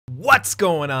What's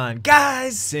going on,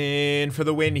 guys? Cyn for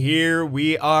the win here.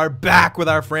 We are back with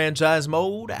our franchise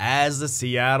mode as the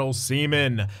Seattle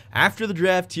Seamen. After the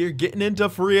draft here, getting into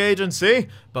free agency.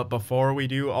 But before we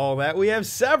do all that, we have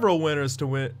several winners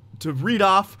to read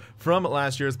off from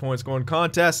last year's point scoring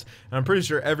contest. And I'm pretty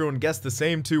sure everyone guessed the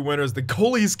same two winners. The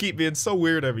goalies keep being so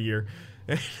weird every year.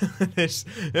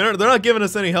 They're not giving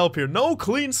us any help here. No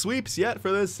clean sweeps yet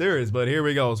for this series, but here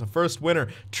we go. So first winner,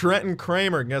 Trenton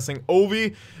Kramer, guessing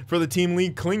Ovi for the team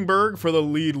league, Klingberg for the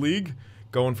lead league.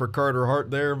 Going for Carter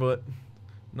Hart there, but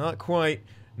not quite.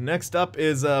 Next up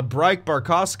is Bryke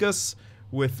Barkoskas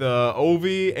with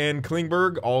Ovi and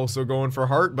Klingberg, also going for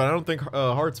Hart, but I don't think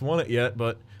Hart's won it yet,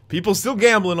 but people still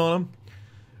gambling on him.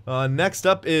 Next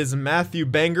up is Matthew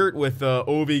Bangert with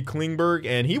Ovi Klingberg,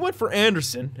 and he went for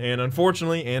Anderson, and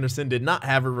unfortunately Anderson did not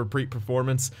have a repeat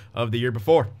performance of the year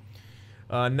before.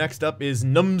 Next up is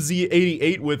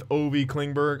Numsy88 with Ovi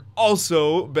Klingberg,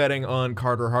 also betting on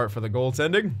Carter Hart for the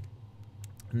goaltending.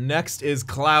 Next is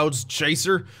Clouds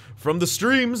Chaser from the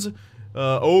streams,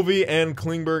 Ovi and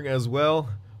Klingberg as well,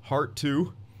 Hart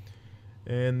too.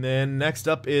 And then next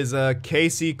up is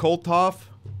Casey Kolthoff.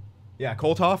 Yeah,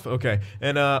 Kolthoff, okay.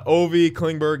 And Ovi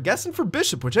Klingberg guessing for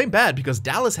Bishop, which ain't bad because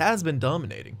Dallas has been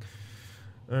dominating.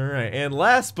 Alright, and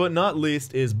last but not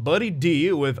least is Buddy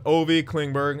D with Ovi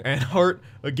Klingberg and Hart,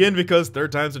 again because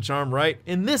third time's a charm, right?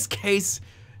 In this case,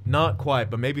 not quite,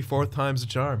 but maybe fourth time's a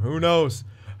charm. Who knows?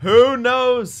 Who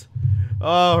knows?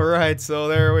 Alright, so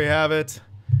there we have it.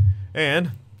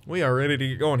 And we are ready to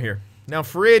get going here. Now,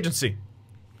 free agency.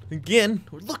 Again,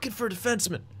 we're looking for a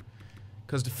defenseman.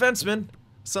 Because defenseman,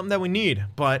 something that we need,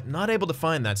 but not able to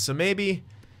find that. So maybe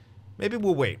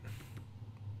we'll wait.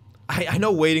 I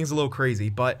know waiting's a little crazy,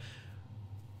 but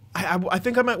I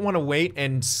think I might want to wait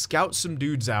and scout some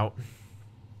dudes out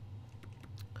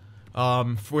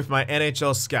with my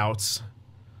NHL scouts,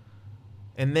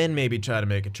 and then maybe try to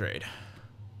make a trade.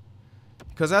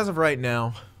 Because as of right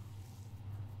now,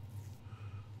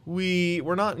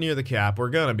 we're not near the cap. We're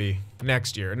gonna be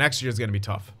next year. Next year's gonna be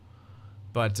tough,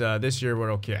 but this year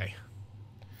we're okay.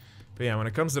 But yeah, when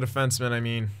it comes to defensemen, I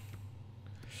mean,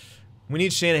 we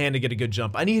need Shanahan to get a good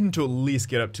jump. I need him to at least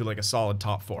get up to like a solid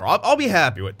top 4. I'll be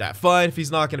happy with that. Fine if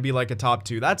he's not going to be like a top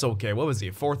 2. That's okay. What was he?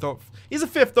 He's a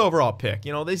 5th overall pick.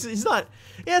 You know, he's not.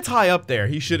 Yeah, it's high up there.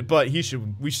 We should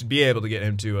be able to get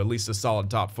him to at least a solid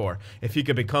top 4. If he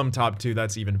could become top 2,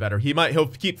 that's even better. He'll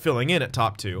keep filling in at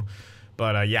top 2.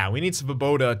 But yeah, we need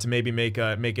Svoboda to maybe make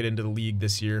it into the league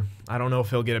this year. I don't know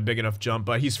if he'll get a big enough jump,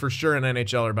 but he's for sure an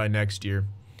NHLer by next year.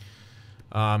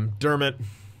 Dermott,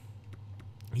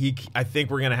 I think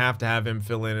we're gonna have to have him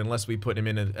fill in unless we put him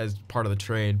in as part of the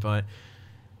trade. But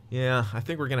yeah, I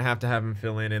think we're gonna have to have him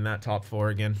fill in that top 4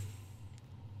 again.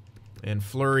 And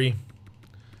Fleury,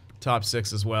 top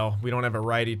 6 as well. We don't have a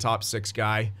righty top 6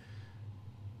 guy.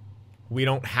 We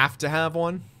don't have to have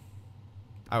one.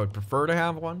 I would prefer to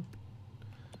have one.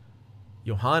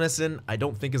 Johannesson, I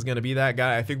don't think is gonna be that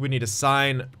guy. I think we need to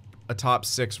sign a top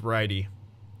 6 righty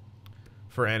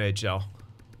for NHL.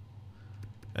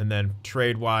 And then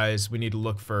trade-wise, we need to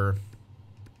look for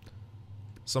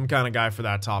some kind of guy for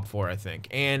that top 4, I think.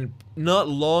 And not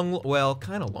well,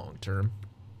 kind of long-term.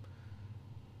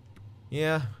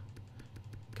 Yeah,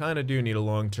 kind of do need a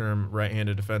long-term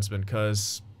right-handed defenseman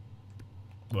because,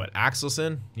 what,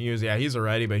 Axelson? He's a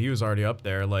righty, but he was already up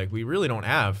there. Like, we really don't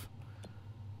have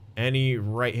any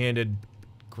right-handed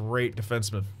great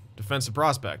defensive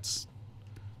prospects.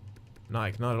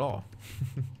 Not at all.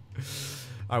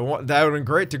 That would have been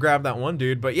great to grab that one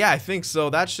dude, but yeah, I think so.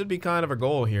 That should be kind of a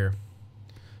goal here.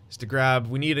 Is to grab.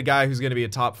 We need a guy who's going to be a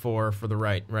top 4 for the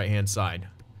right-hand side,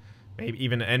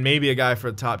 maybe a guy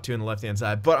for the top 2 on the left-hand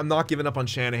side. But I'm not giving up on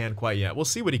Shanahan quite yet. We'll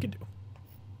see what he can do.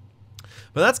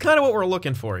 But that's kind of what we're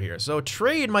looking for here. So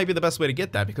trade might be the best way to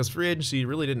get that because free agency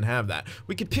really didn't have that.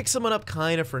 We could pick someone up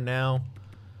kind of for now,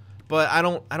 but I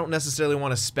don't necessarily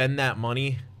want to spend that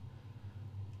money.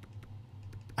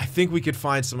 I think we could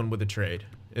find someone with a trade.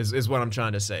 Is what I'm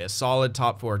trying to say. A solid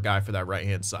top 4 guy for that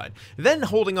right-hand side. Then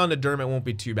holding on to Dermott won't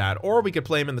be too bad. Or we could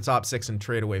play him in the top 6 and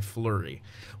trade away Fleury.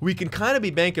 We can kind of be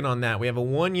banking on that. We have a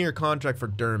 1-year contract for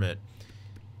Dermott.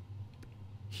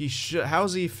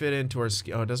 How's he fit into our...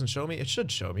 Oh, it doesn't show me? It should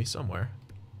show me somewhere.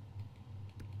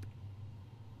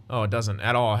 Oh, it doesn't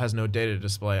at all. It has no data to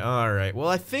display. Alright. Well,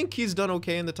 I think he's done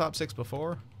okay in the top 6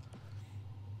 before.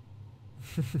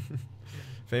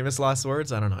 Famous last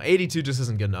words? I don't know. 82 just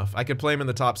isn't good enough. I could play him in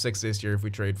the top 6 this year if we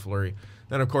trade Fleury.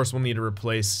 Then, of course, we'll need to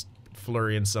replace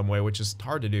Fleury in some way, which is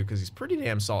hard to do because he's pretty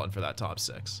damn solid for that top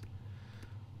 6.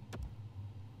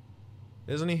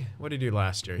 Isn't he? What did he do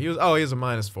last year? He was a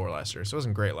 -4 last year, so it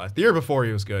wasn't great last. The year before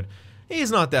he was good.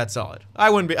 he's not that solid. I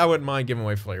wouldn't mind giving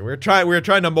away Flair. We were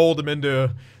trying to mold him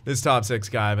into this top 6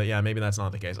 guy, but yeah, maybe that's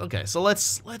not the case. Okay, so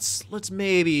let's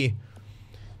maybe.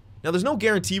 Now, there's no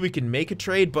guarantee we can make a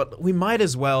trade, but we might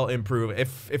as well improve.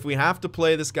 If we have to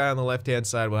play this guy on the left-hand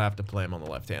side, we'll have to play him on the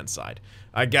left-hand side.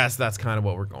 I guess that's kind of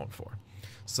what we're going for.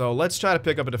 So let's try to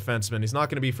pick up a defenseman. He's not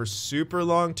going to be for super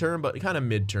long-term, but kind of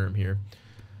mid-term here.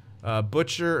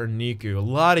 Butcher or Niku. A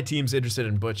lot of teams interested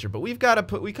in Butcher, but we kind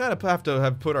of have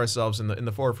to put ourselves in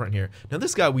the forefront here. Now,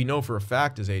 this guy we know for a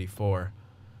fact is 84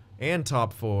 and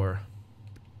top 4.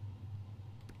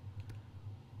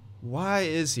 Why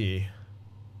is he?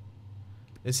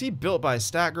 Is he built by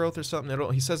stat growth or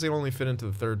something? He says they only fit into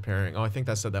the 3rd pairing. Oh, I think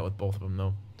that said that with both of them,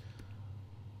 though.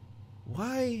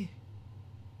 Why?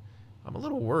 I'm a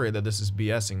little worried that this is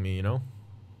BSing me, you know?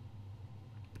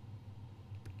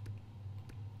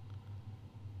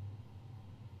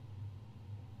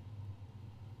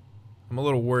 I'm a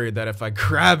little worried that if I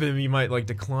grab him, he might, like,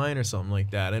 decline or something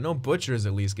like that. I know Butcher is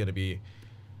at least going to be,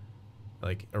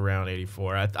 like, around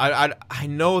 84. I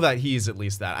know that he's at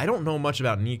least that. I don't know much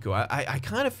about Nico. I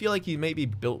kind of feel like he may be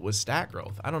built with stat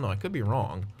growth. I don't know. I could be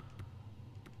wrong.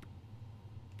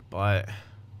 But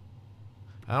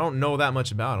I don't know that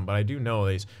much about him, but I do know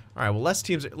that he's... All right, well,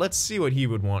 let's see what he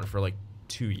would want for, like,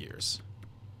 2 years.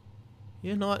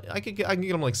 You know what? I can get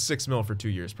him, like, 6 mil for 2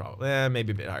 years, probably.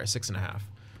 Maybe a bit higher, 6.5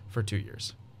 for 2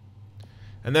 years.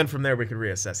 And then from there, we could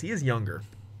reassess. He is younger.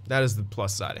 That is the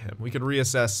plus side of him. We could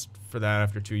reassess for that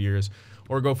after 2 years,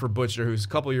 or go for Butcher, who's a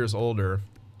couple years older,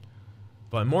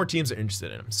 but more teams are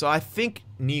interested in him. So I think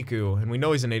Niku, and we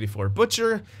know he's an 84.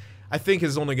 Butcher, I think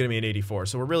is only going to be an 84,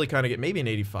 so we're really kind of getting maybe an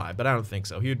 85, but I don't think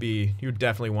so. He would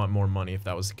definitely want more money if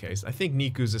that was the case. I think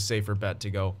Niku's a safer bet to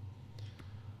go.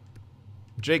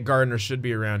 Jake Gardner should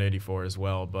be around 84 as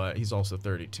well, but he's also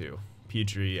 32.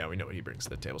 Petrie, yeah, we know what he brings to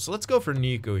the table. So let's go for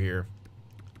Niku here.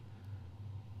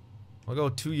 I'll go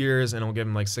 2 years, and I'll give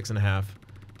him like 6.5.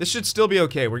 This should still be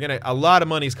okay. A lot of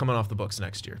money's coming off the books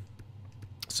next year.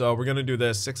 So we're gonna do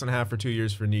this, 6.5 for 2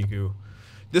 years for Niku.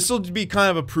 This will be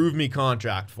kind of a prove me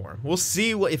contract for him. We'll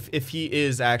see if he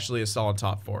is actually a solid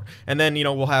top 4. And then, you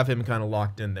know, we'll have him kind of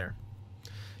locked in there.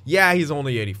 Yeah, he's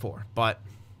only 84, but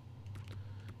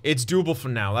it's doable for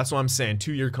now. That's what I'm saying.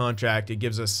 2-year contract. It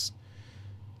gives us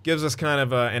kind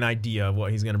of an idea of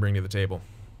what he's going to bring to the table.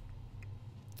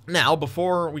 Now,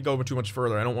 before we go too much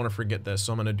further, I don't want to forget this,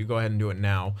 so I'm going to go ahead and do it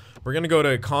now. We're going to go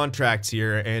to contracts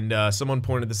here, and someone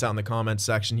pointed this out in the comments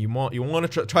section. You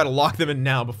want to try to lock them in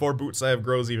now before Butsayev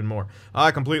grows even more. I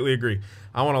completely agree.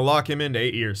 I want to lock him into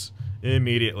 8 years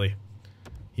immediately.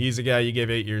 He's a guy you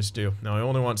give 8 years to. Now, I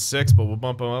only want 6, but we'll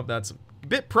bump him up. That's a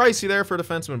bit pricey there for a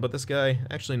defenseman, but this guy,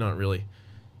 actually not really,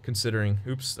 considering.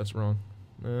 Oops, that's wrong.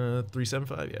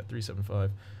 375, yeah,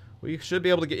 375. We should be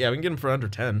able to get, yeah, we can get him for under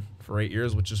 10 for 8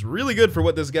 years, which is really good for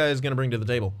what this guy is going to bring to the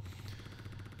table.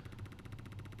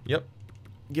 Yep.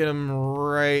 Get him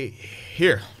right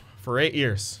here for 8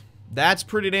 years. That's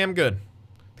pretty damn good.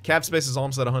 The cap space is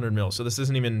almost at 100 mil, so this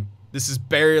isn't even, this is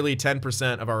barely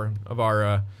 10% of our,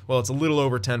 well, it's a little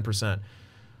over 10%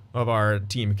 of our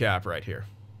team cap right here.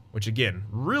 Which, again,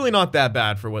 really not that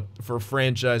bad for a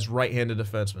franchise right-handed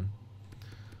defenseman.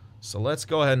 So let's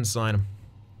go ahead and sign him.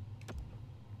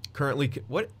 Currently,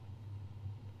 what?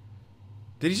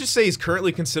 Did he just say he's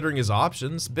currently considering his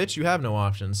options? Bitch, you have no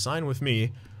options. Sign with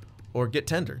me or get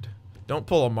tendered. Don't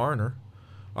pull a Marner.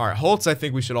 Alright, Holtz I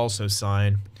think we should also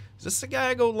sign. Is this the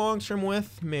guy I go long-term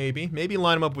with? Maybe. Maybe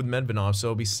line him up with Medvedov, so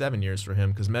it'll be 7 years for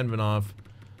him, because Medvedov...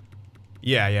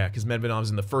 Yeah, because Medvedov's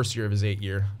in the first year of his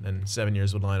 8-year, then 7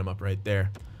 years would line him up right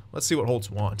there. Let's see what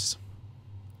Holtz wants.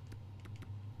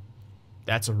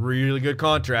 That's a really good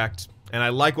contract. And I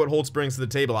like what Holtz brings to the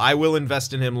table. I will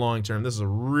invest in him long term. This is a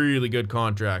really good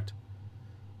contract.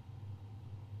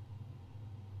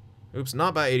 Oops,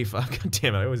 not by 85. God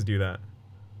damn it, I always do that.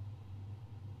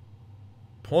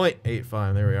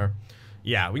 0.85, there we are.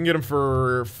 Yeah, we can get him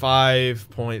for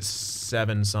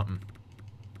 5.7 something.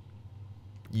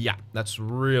 Yeah, that's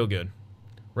real good.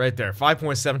 Right there,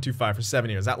 5.725 for 7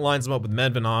 years. That lines him up with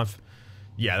Medvedov.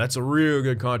 Yeah, that's a real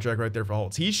good contract right there for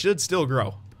Holtz. He should still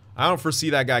grow. I don't foresee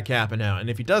that guy capping out. And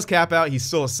if he does cap out, he's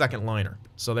still a second liner.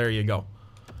 So there you go.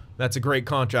 That's a great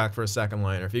contract for a second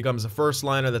liner. If he becomes a first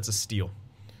liner, that's a steal.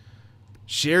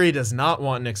 Sherry does not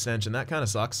want an extension. That kind of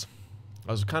sucks.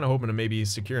 I was kind of hoping to maybe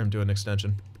secure him to an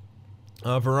extension.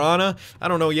 Verana, I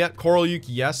don't know yet. Korolyuk,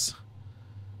 yes.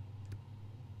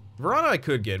 Verana I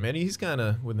could get, man. He's kind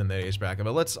of within that age bracket.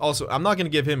 But let's also, I'm not going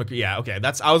to give him a, yeah, okay.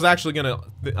 I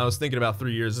was thinking about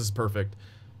 3 years. This is perfect.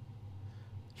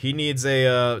 He needs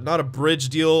a, not a bridge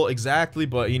deal exactly,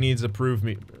 but he needs a prove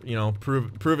it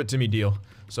to me deal.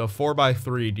 So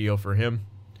 4x3 deal for him.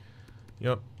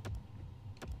 Yep.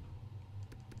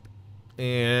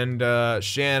 And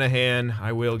Shanahan,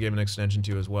 I will give an extension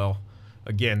to as well.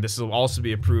 Again, this will also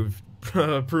be approved.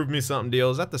 Prove me something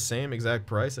deal. Is that the same exact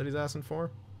price that he's asking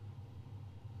for?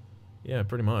 Yeah,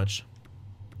 pretty much.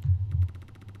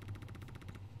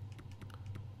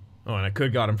 Oh, and I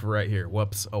could got him for right here.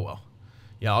 Whoops. Oh well.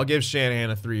 Yeah, I'll give Shanahan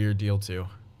a 3-year deal too.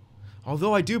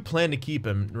 Although I do plan to keep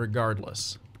him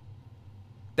regardless.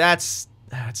 That's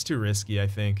too risky, I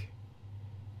think.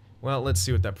 Well, let's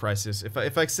see what that price is. If I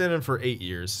extend him for 8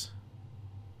 years,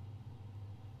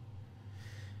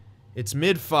 it's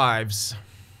mid-5s.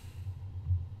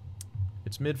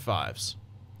 It's mid-5s.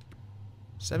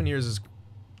 7 years is,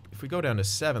 if we go down to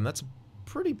 7, that's a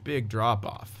pretty big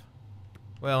drop-off.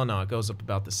 Well, no, it goes up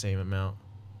about the same amount.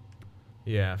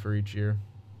 Yeah, for each year.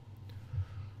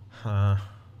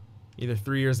 Either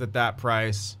 3 years at that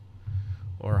price,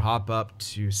 or hop up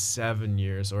to 7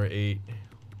 years, or 8.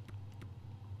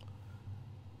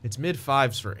 It's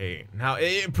mid-5s for 8. Now,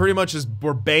 it pretty much is,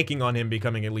 we're banking on him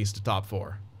becoming at least a top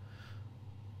 4.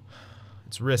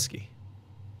 It's risky.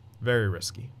 Very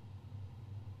risky.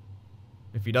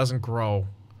 If he doesn't grow,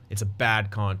 it's a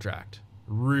bad contract.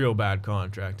 Real bad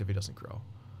contract if he doesn't grow.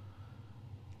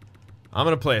 I'm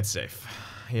going to play it safe.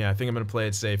 Yeah, I think I'm going to play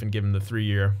it safe and give him the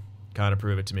 3-year kind of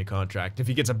prove it to me contract. If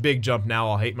he gets a big jump now,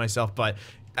 I'll hate myself, but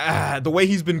the way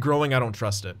he's been growing, I don't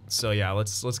trust it. So yeah,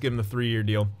 let's give him the 3-year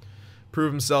deal.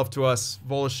 Prove himself to us.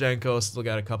 Voloshenko, still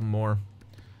got a couple more.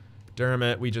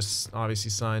 Dermott, we just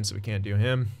obviously signed, so we can't do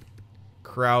him.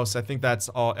 Kraus, I think that's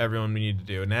everyone we need to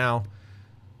do. Now,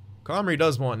 Comrie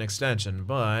does want an extension,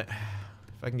 but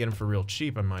if I can get him for real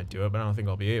cheap, I might do it, but I don't think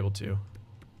I'll be able to.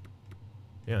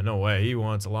 Yeah, no way. He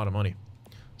wants a lot of money.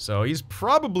 So he's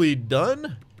probably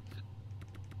done.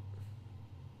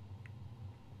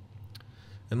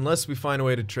 Unless we find a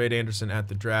way to trade Anderson at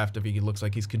the draft if he looks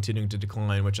like he's continuing to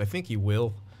decline, which I think he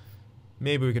will.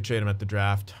 Maybe we could trade him at the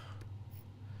draft.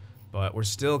 But we're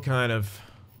still kind of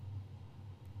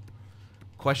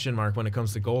question mark when it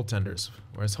comes to goaltenders.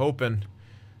 I was hoping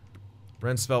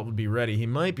Rensfeldt would be ready. He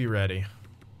might be ready.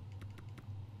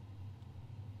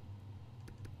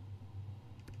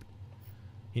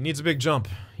 He needs a big jump.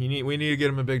 We need to get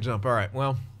him a big jump. All right,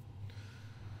 well.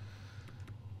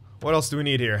 What else do we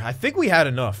need here? I think we had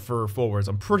enough for forwards.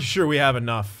 I'm pretty sure we have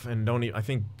enough. And I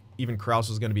think even Kraus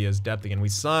was going to be his depth again. We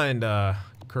signed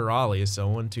Kuraly, so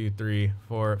 1, 2, 3,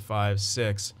 4, 5,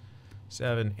 6,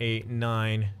 7, 8,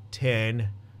 9, 10,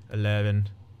 11,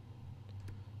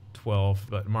 12.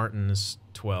 But Martin's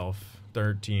 12,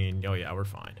 13. Oh yeah, we're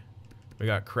fine. We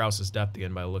got Kraus's depth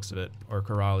again by the looks of it. Or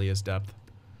Kuraly's depth.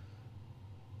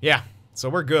 Yeah, so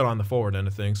we're good on the forward end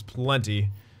of things.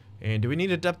 Plenty. And do we need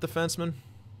a depth defenseman?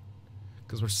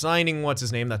 Because we're signing, what's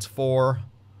his name? That's 4,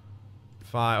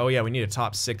 5. Oh, yeah, we need a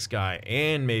top 6 guy.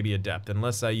 And maybe a depth.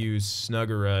 Unless I use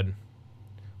Snuggerud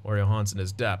or Johansson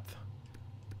as depth.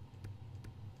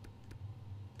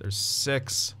 There's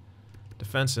 6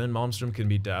 defensemen. Malmstrom can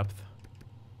be depth.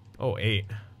 Oh, 8.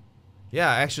 Yeah,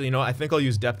 actually, you know, I think I'll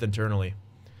use depth internally.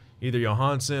 Either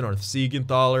Johansson or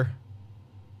Siegenthaler.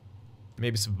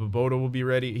 Maybe Svoboda will be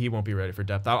ready. He won't be ready for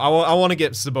depth. I want to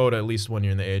get Svoboda at least 1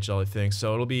 year in the AHL, I think.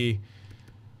 So it'll be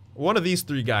one of these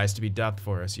 3 guys to be depth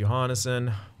for us.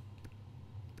 Johannesson.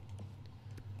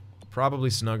 Probably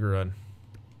Snuggerud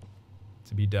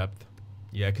to be depth.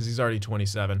 Yeah, because he's already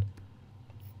 27.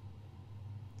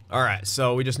 Alright,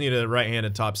 so we just need a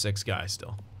right-handed top 6 guy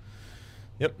still.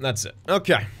 Yep, that's it.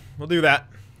 Okay, we'll do that.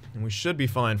 And we should be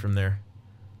fine from there.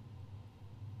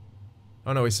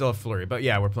 Oh no, we still have Fleury, but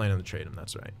yeah, we're planning to trade him,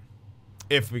 that's right.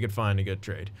 If we could find a good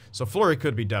trade. So Fleury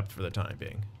could be depth for the time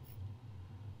being.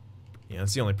 Yeah,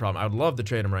 that's the only problem. I would love to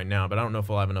trade him right now, but I don't know if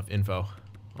we'll have enough info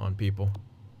on people.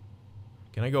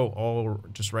 Can I go all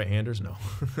just right-handers? No.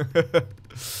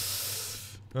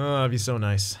 Oh, that'd be so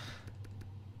nice.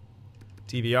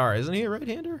 TVR, isn't he a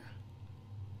right-hander?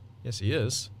 Yes, he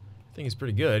is. I think he's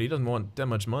pretty good. He doesn't want that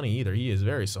much money either. He is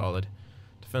very solid.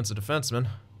 Defensive defenseman.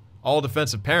 All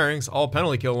defensive pairings, all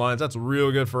penalty kill lines. That's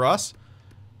real good for us.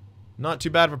 Not too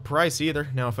bad of a price either.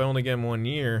 Now, if I only get him 1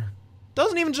 year,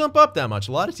 doesn't even jump up that much.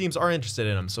 A lot of teams are interested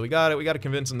in him, so we got to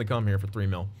convince him to come here for 3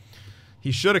 mil.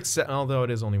 He should accept, although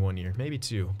it is only 1 year, maybe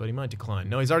 2, but he might decline.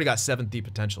 No, he's already got 7th D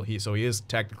potential. So he is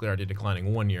technically already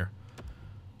declining 1 year.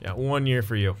 Yeah, 1 year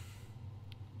for you.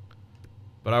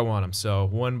 But I want him, so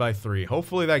 1x3.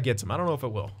 Hopefully that gets him. I don't know if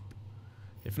it will.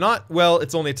 If not, well,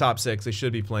 it's only a top 6. There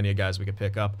should be plenty of guys we could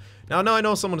pick up. Now, I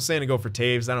know someone was saying to go for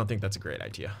Taves. I don't think that's a great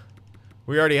idea.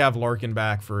 We already have Larkin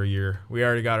back for a year. We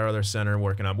already got our other center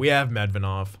working up. We have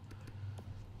Medvedov.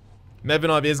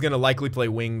 Medvedev is going to likely play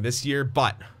wing this year,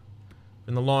 but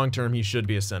in the long term, he should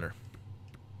be a center.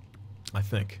 I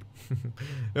think.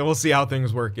 And we'll see how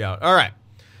things work out. All right.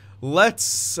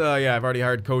 Let's, yeah, I've already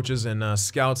hired coaches and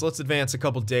scouts. Let's advance a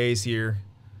couple days here.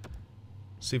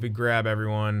 See if we grab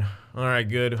everyone. All right,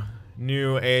 good.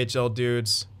 New AHL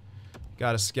dudes.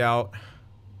 Got a scout.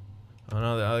 Oh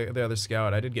no, the other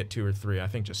scout. I did get 2 or 3. I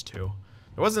think just 2.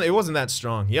 It wasn't that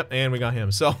strong. Yep, and we got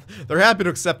him. So they're happy to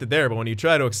accept it there, but when you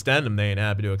try to extend them, they ain't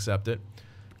happy to accept it.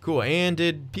 Cool. And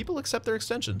did people accept their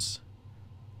extensions?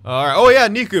 All right. Oh yeah,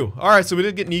 Niku. All right, so we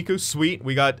did get Niku. Sweet.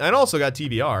 We got, and also got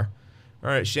TBR. All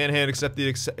right, Shanahan accepted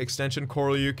the extension.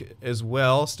 Korolyuk as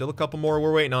well. Still a couple more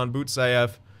we're waiting on.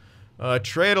 Butsayev.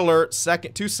 Trade alert.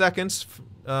 2 seconds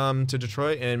to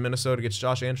Detroit, and Minnesota gets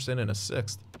Josh Anderson in a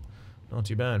 6th. Not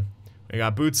too bad. We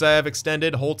got Butsayev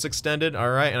extended, Holtz extended.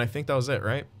 All right, and I think that was it,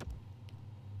 right?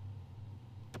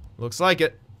 Looks like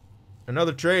it.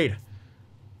 Another trade.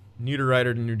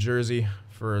 Niederreiter to New Jersey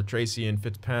for Tracy and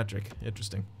Fitzpatrick.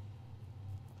 Interesting.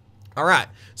 All right,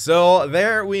 so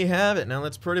there we have it. Now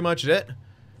that's pretty much it.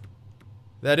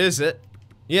 That is it.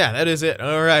 Yeah, that is it.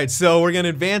 All right, so we're going to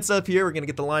advance up here. We're going to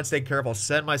get the lines taken care of. I'll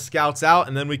send my scouts out,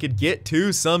 and then we could get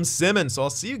to some Simmons. So I'll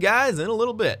see you guys in a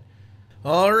little bit.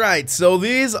 All right, so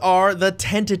these are the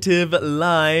tentative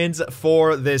lines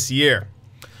for this year.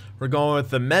 We're going with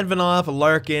the Medvedev,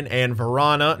 Larkin, and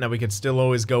Vrana. Now, we could still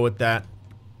always go with that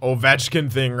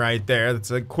Ovechkin thing right there. That's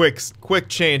a quick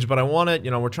change, but I want it, you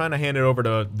know, we're trying to hand it over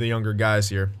to the younger guys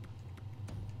here.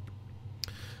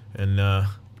 And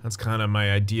that's kind of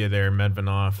my idea there,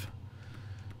 Medvedev.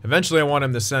 Eventually I want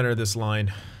him to center this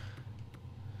line.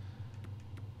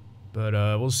 But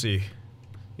we'll see.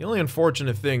 The only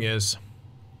unfortunate thing is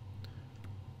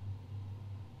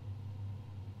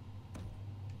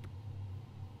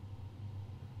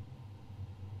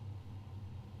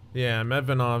yeah,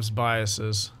 Medvedev's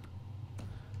biases.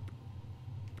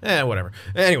 Whatever.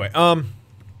 Anyway,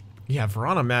 yeah,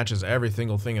 Vrana matches every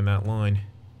single thing in that line.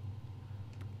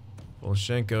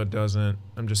 Voloshenko doesn't.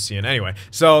 I'm just seeing. Anyway,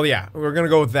 so yeah, we're gonna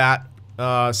go with that.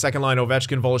 Second line,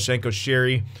 Ovechkin, Voloshenko,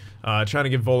 Sherry. Trying to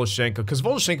give Voloshenko, because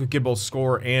Voloshenko can both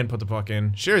score and put the puck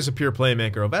in. Sherry's a pure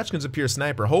playmaker. Ovechkin's a pure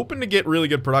sniper. Hoping to get really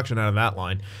good production out of that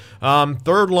line.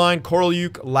 Third line,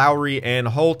 Korolyuk, Lowry, and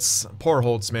Holtz. Poor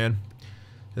Holtz, man.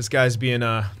 This guy's being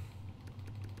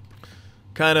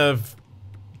kind of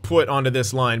put onto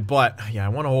this line, but yeah, I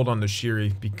want to hold on to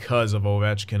Sherry because of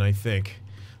Ovechkin, I think.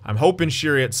 I'm hoping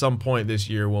Sherry at some point this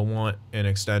year will want an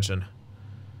extension.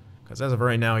 Because as of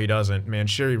right now, he doesn't. Man,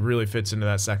 Sherry really fits into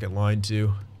that second line,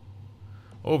 too.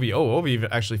 Ovi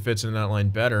actually fits into that line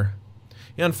better.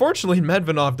 Yeah, unfortunately,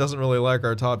 Medvedev doesn't really like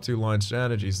our top 2 line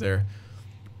strategies there.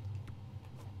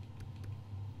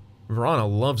 Vrana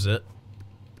loves it.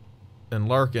 And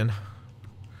Larkin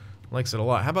likes it a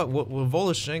lot. How about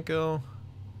Voloshenko?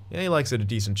 Yeah, he likes it a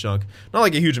decent chunk. Not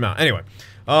like a huge amount. Anyway,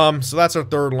 so that's our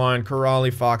third line.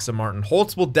 Kuraly, Fox, and Martin.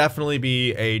 Holtz will definitely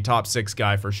be a top 6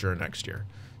 guy for sure next year.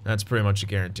 That's pretty much a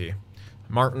guarantee.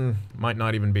 Martin might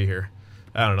not even be here.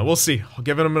 I don't know. We'll see. I'll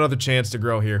give him another chance to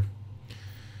grow here.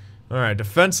 All right,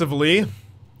 defensively,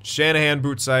 Shanahan,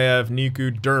 Butsayev,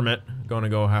 Niku, Dermott. Going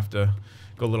to have to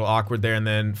go a little awkward there. And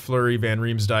then Fleury, Van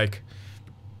Riemsdyk.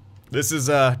 This is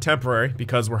temporary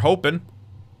because we're hoping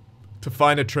to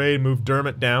find a trade, move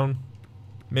Dermott down,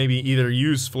 maybe either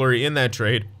use Fleury in that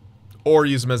trade or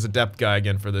use him as a depth guy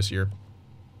again for this year.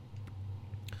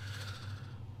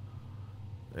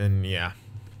 And yeah,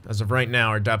 as of right now,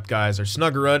 our depth guys are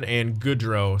Snuggerud and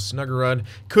Goodrow. Snuggerud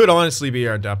could honestly be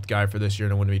our depth guy for this year,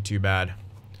 and it wouldn't be too bad.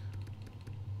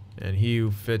 And he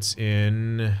fits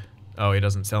in... Oh, he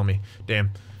doesn't tell me.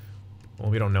 Damn. Well,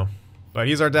 we don't know. But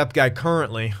he's our depth guy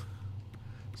currently.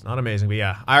 It's not amazing, but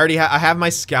yeah. I have my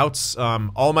scouts,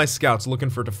 all my scouts looking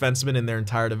for defensemen in their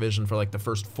entire division for like the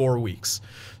first 4 weeks.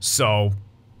 So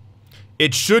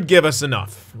it should give us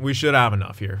enough. We should have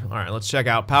enough here. All right, let's check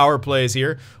out power plays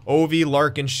here. Ovi,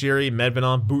 Larkin, Sherry,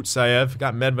 Medvedev, Butsayev.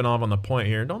 Got Medvedev on the point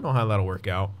here. Don't know how that'll work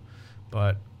out,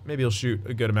 but maybe he'll shoot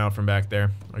a good amount from back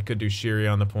there. I could do Sherry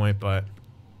on the point, but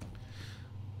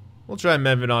we'll try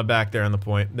Medvedev back there on the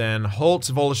point. Then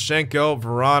Holtz, Voloshenko,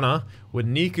 Vrana with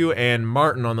Niku and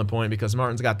Martin on the point because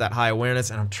Martin's got that high awareness,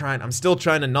 and I'm still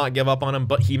trying to not give up on him,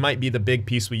 but he might be the big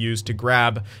piece we use to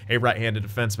grab a right-handed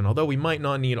defenseman, although we might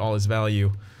not need all his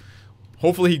value.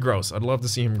 Hopefully he grows. I'd love to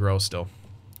see him grow still.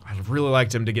 I'd really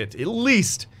liked him to get at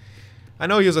least... I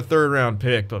know he was a third-round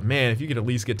pick, but man, if you could at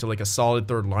least get to like a solid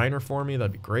third liner for me,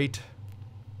 that'd be great.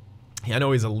 Yeah, I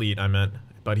know he's elite, I meant.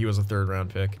 but he was a 3rd-round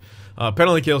pick.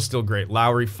 Penalty kill is still great.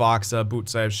 Lowry, Foxa,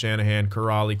 Butsayev, Shanahan,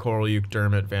 Kuraly, Korolyuk,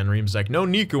 Dermott, Van Riemsdyk. No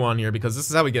Nico on here because this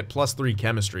is how we get +3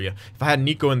 chemistry. If I had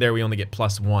Nico in there, we only get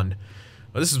 +1.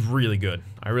 But this is really good.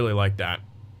 I really like that.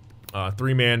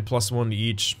 3-man, +1 to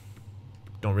each.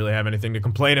 Don't really have anything to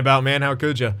complain about, man. How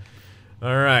could you?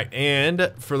 All right,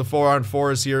 and for the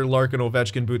 4-on-4s here, Larkin,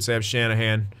 Ovechkin, Butsayev,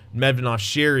 Shanahan, Medvedev,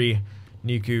 Sherry,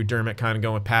 Niku, Dermott kind of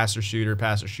going with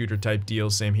passer-shooter type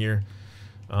deals. Same here.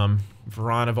 Vrana,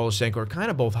 Voloshenko are kind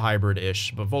of both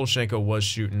hybrid-ish, but Voloshenko was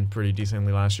shooting pretty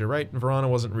decently last year, right? Vrana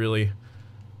wasn't really...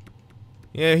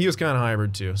 Yeah, he was kind of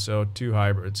hybrid too, so 2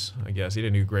 hybrids, I guess. He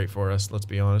didn't do great for us, let's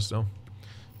be honest, though.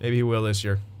 Maybe he will this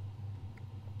year.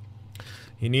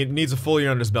 He needs a full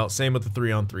year under his belt. Same with the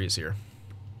 3-on-3s here.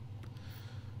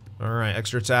 Alright,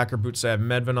 extra attacker, Butsayev,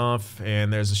 Medvedev,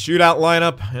 and there's a shootout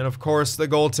lineup, and of course the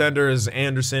goaltender is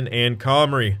Anderson and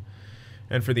Comrie.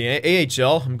 And for the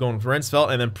AHL, I'm going with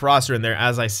Rensfeldt and then Prosser in there,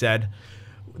 as I said.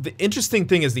 The interesting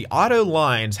thing is the auto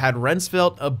lines had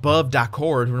Rensfeldt above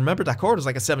Dacord. Remember, Dacord was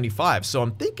like a 75, so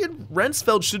I'm thinking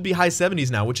Rensfeldt should be high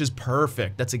 70s now, which is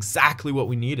perfect. That's exactly what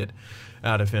we needed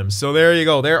out of him. So there you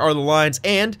go. There are the lines,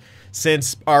 and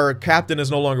since our captain is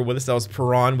no longer with us, that was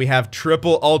Perron, we have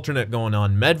triple alternate going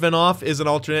on. Medvedev is an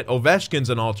alternate, Ovechkin's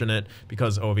an alternate,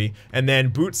 because Ovi, and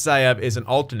then Butsayev is an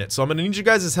alternate. So I'm going to need you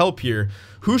guys' help here.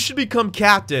 Who should become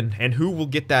captain, and who will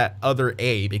get that other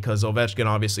A, because Ovechkin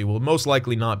obviously will most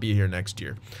likely not be here next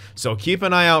year. So keep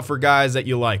an eye out for guys that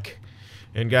you like,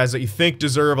 and guys that you think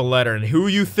deserve a letter, and who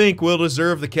you think will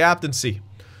deserve the captaincy.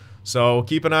 So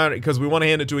keep an eye on it because we want to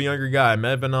hand it to a younger guy.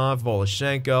 Medvedev,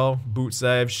 Voloshenko,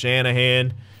 Butsayev,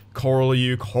 Shanahan,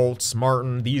 Korolyuk, Holtz,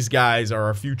 Martin. These guys are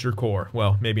our future core.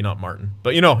 Well, maybe not Martin,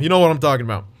 but you know what I'm talking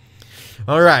about.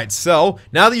 All right, so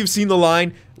now that you've seen the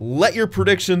line, let your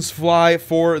predictions fly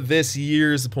for this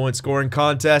year's point scoring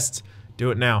contest.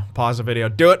 Do it now. Pause the video.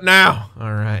 Do it now.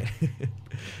 All right.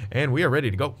 And we are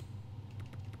ready to go.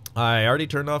 I already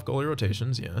turned off goalie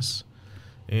rotations, yes.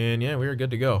 And yeah, we are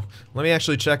good to go. Let me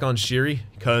actually check on Shiri,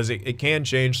 because it can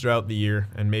change throughout the year,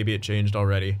 and maybe it changed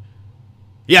already.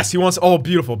 Yes, he wants... Oh,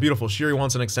 beautiful, beautiful. Shiri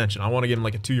wants an extension. I want to give him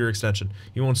like a 2-year extension.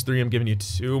 He wants 3, I'm giving you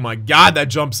 2. My God, that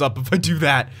jumps up if I do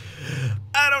that.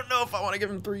 I don't know if I want to give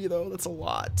him 3, though. That's a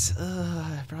lot.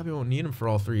 I probably won't need him for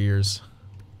all 3 years.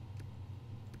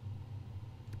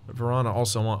 But Verana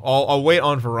also want... I'll wait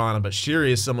on Verana, but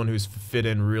Shiri is someone who's fit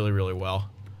in really, really well.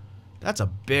 That's a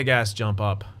big-ass jump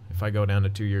up. If I go down to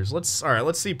 2 years. Alright,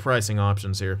 let's see pricing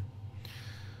options here.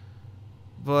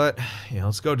 But, yeah,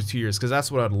 let's go to 2 years, because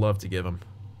that's what I'd love to give him.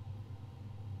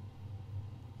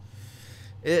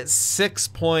 It's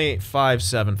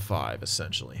 6.575,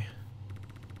 essentially.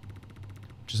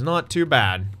 Which is not too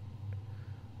bad.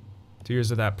 2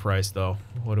 years at that price, though.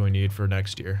 What do we need for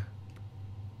next year?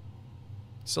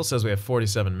 Still says we have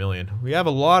 47 million. We have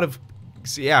a lot of...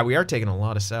 See, yeah, we are taking a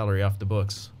lot of salary off the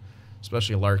books.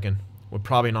 Especially Larkin. We're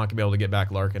probably not going to be able to get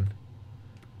back Larkin.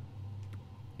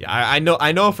 Yeah, I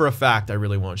know for a fact I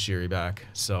really want Shiri back.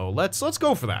 So let's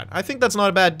go for that. I think that's not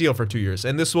a bad deal for 2 years.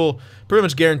 And this will pretty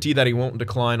much guarantee that he won't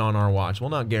decline on our watch. Well,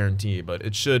 not guarantee, but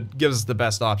it should give us the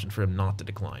best option for him not to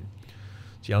decline.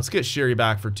 So yeah, let's get Shiri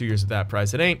back for 2 years at that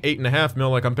price. It ain't 8.5 mil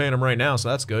like I'm paying him right now, so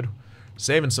that's good.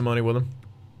 Saving some money with him.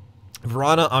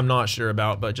 Verana, I'm not sure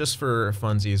about, but just for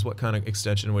funsies, what kind of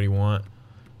extension would he want?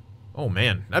 Oh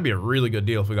man, that'd be a really good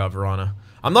deal if we got Verana.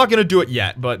 I'm not going to do it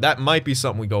yet, but that might be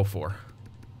something we go for.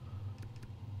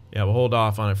 Yeah, we'll hold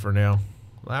off on it for now.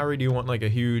 Lowry, do you want like a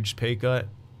huge pay cut?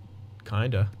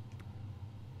 Kinda.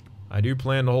 I do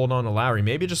plan to hold on to Lowry.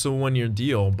 Maybe just a 1-year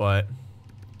deal, but...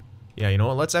 Yeah, you know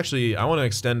what? Let's actually... I want to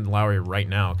extend Lowry right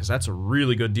now, because that's a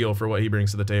really good deal for what he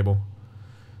brings to the table.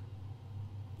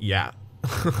 Yeah.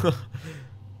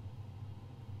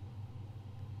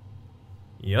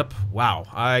 Yep. Wow.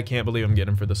 I can't believe I'm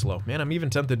getting him for this low. Man, I'm even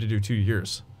tempted to do 2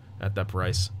 years at that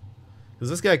price. Because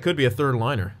this guy could be a third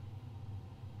liner.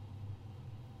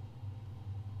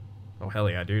 Oh, hell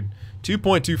yeah, dude.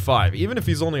 2.25. Even if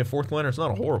he's only a fourth liner, it's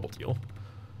not a horrible deal.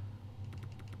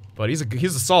 But he's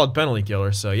a solid penalty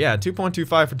killer. So, yeah,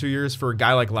 2.25 for 2 years for a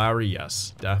guy like Lowry,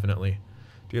 yes. Definitely.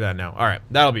 Do that now. Alright,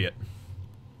 that'll be it.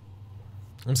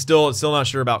 I'm still not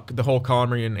sure about the whole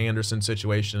Comrie and Anderson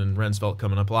situation and Rensfeldt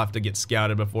coming up. We'll have to get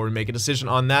scouted before we make a decision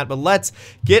on that. But let's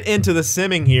get into the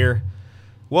simming here.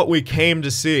 What we came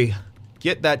to see.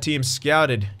 Get that team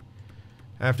scouted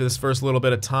after this first little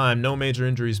bit of time. No major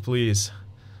injuries, please.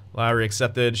 Lowry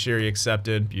accepted. Sherry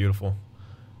accepted. Beautiful.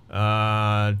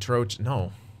 Troch.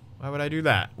 No. Why would I do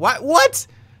that? What?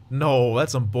 No,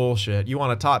 that's some bullshit. You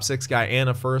want a top 6 guy and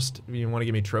a first? You want to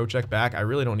give me Trocheck back? I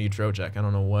really don't need Trocheck. I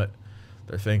don't know what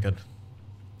they're thinking.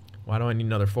 Why do I need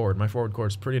another forward? My forward core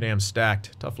is pretty damn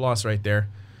stacked. Tough loss right there.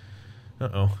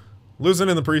 Uh-oh. Losing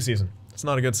in the preseason. It's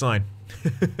not a good sign.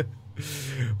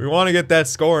 We want to get that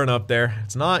scoring up there.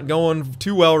 It's not going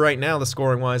too well right now, the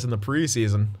scoring-wise, in the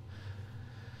preseason.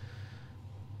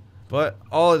 But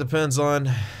all it depends on...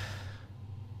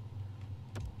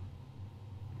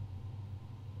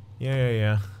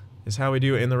 Yeah. Is how we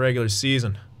do in the regular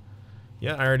season.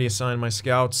 Yeah, I already assigned my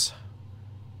scouts.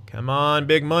 Come on,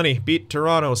 big money. Beat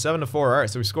Toronto 7-4. Alright,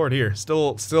 so we scored here.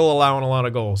 Still allowing a lot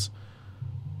of goals.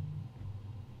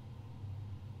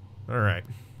 Alright.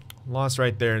 Lost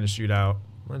right there in the shootout.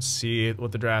 Let's see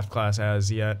what the draft class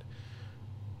has yet.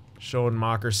 Showing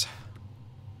MAKARs.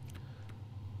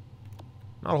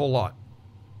 Not a whole lot.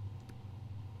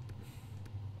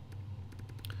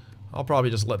 I'll probably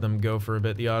just let them go for a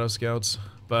bit, the auto scouts.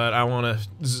 But I want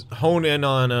to hone in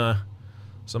on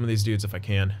some of these dudes if I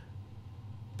can.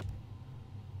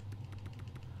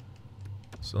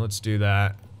 So let's do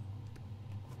that.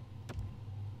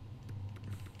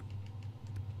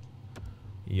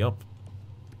 Yup.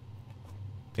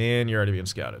 And you're already being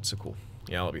scouted, so cool.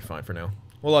 Yeah, I'll be fine for now.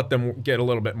 We'll let them get a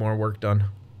little bit more work done.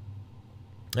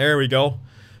 There we go.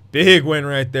 Big win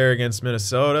right there against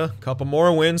Minnesota. Couple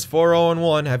more wins,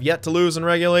 4-0-1. Have yet to lose in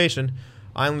regulation.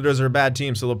 Islanders are a bad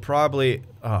team, so they'll probably...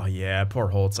 Oh, yeah, poor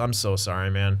Holtz. I'm so sorry,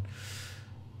 man.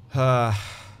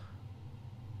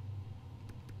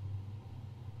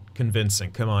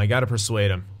 Convincing. Come on, I gotta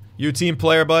persuade him. You team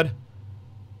player, bud?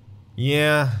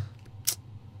 Yeah.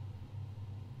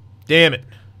 Damn it.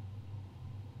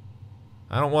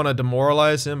 I don't want to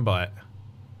demoralize him, but...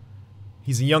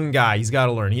 He's a young guy. He's got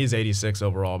to learn. He's 86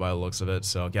 overall by the looks of it,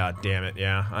 so god damn it,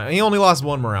 yeah. He only lost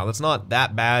 1 morale. That's not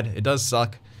that bad. It does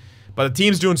suck. But the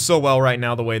team's doing so well right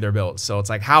now the way they're built. So it's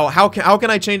like, how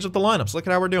can I change up the lineups? Look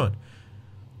at how we're doing.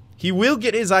 He will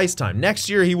get his ice time. Next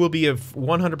year, he will be a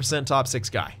 100% top 6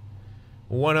 guy.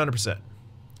 100%.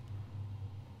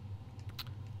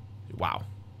 Wow.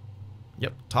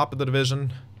 Yep, top of the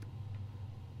division.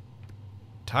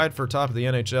 Tied for top of the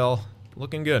NHL.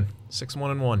 Looking good.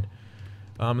 6-1-1.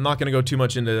 I'm not going to go too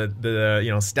much into the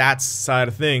stats side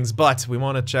of things, but we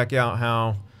want to check out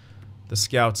how the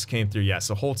scouts came through. Yeah,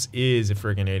 so Holtz is a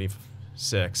friggin'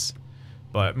 86,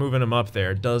 but moving him up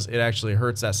there it actually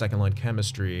hurts that second line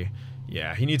chemistry.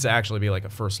 Yeah, he needs to actually be like a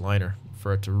first liner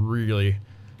for it to really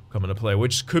come into play,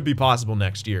 which could be possible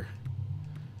next year.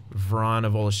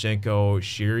 Vrana, Voloshenko,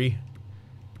 Shiri,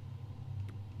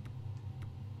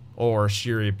 or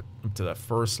Shiri up to that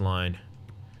first line.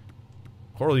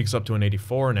 Korleek's up to an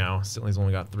 84 now. Stintley's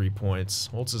only got 3 points.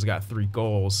 Holtz has got 3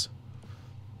 goals.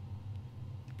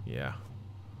 Yeah.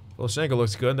 Voloshenko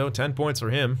looks good, though. 10 points for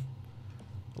him.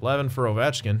 11 for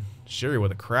Ovechkin. Shiri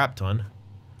with a crap ton.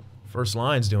 First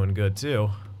line's doing good, too.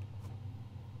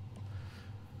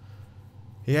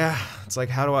 Yeah. It's like,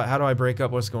 how do I break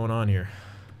up what's going on here?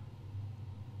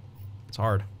 It's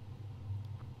hard.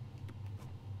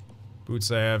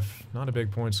 Butsayev, not a big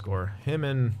point scorer. Him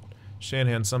and...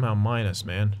 Shanahan somehow minus,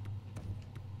 man.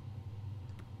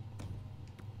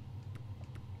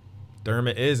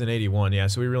 Dermott is an 81, yeah,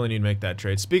 so we really need to make that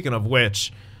trade. Speaking of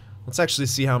which, let's actually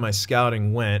see how my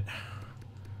scouting went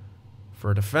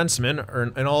for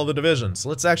defensemen in all the divisions.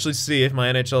 Let's actually see if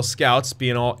my NHL scouts,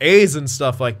 being all A's and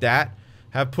stuff like that,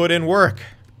 have put in work.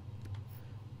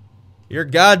 You're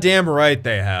goddamn right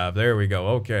they have. There we go.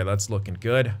 Okay, that's looking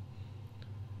good.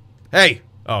 Hey!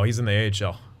 Oh, he's in the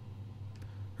AHL.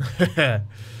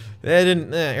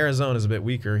 Arizona's a bit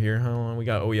weaker here. Oh, we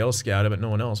got OEL scouted, but no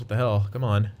one else. What the hell? Come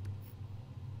on.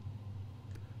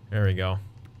 There we go.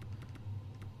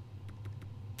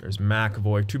 There's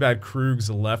McAvoy. Too bad Krug's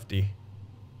a lefty.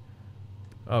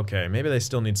 Okay, maybe they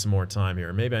still need some more time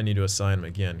here. Maybe I need to assign them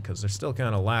again, because they're still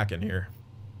kind of lacking here.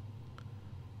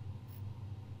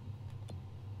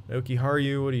 Oki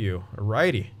Haru, what are you? A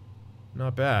righty.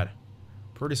 Not bad.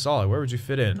 Pretty solid. Where would you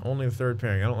fit in? Only the third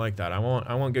pairing. I don't like that. I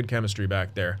want good chemistry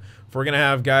back there. If we're gonna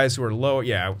have guys who are low,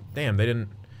 yeah. Damn, they didn't.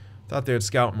 Thought they would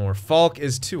scout more. Falk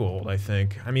is too old, I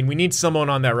think. I mean, we need someone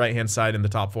on that right-hand side in the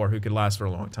top 4 who could last for a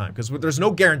long time, because there's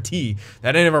no guarantee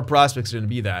that any of our prospects are gonna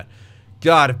be that.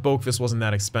 God, if Boakfist wasn't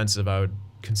that expensive, I would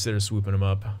consider swooping him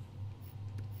up.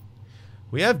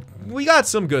 We got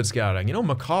some good scouting. You know,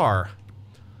 MAKAR.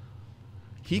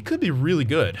 He could be really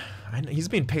good. He's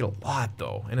being paid a lot,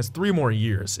 though, and it's 3 more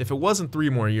years. If it wasn't 3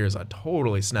 more years, I'd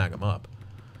totally snag him up.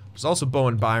 There's also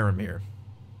Bowen Byram here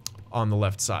on the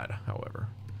left side, however,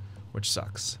 which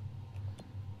sucks.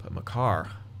 But MAKAR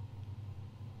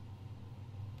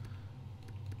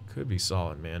could be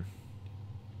solid, man.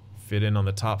 Fit in on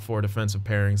the top 4 defensive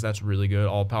pairings. That's really good.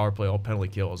 All power play, all penalty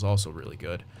kill is also really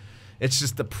good. It's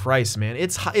just the price, man.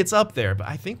 It's up there, but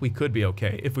I think we could be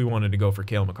okay if we wanted to go for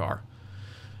Cale Makar.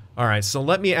 All right, so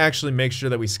let me actually make sure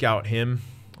that we scout him.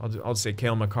 I'll say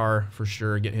Cale Makar for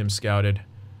sure, get him scouted.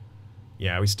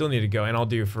 Yeah, we still need to go, and I'll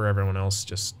do for everyone else,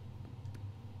 just...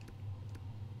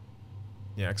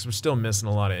 Yeah, because we're still missing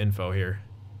a lot of info here.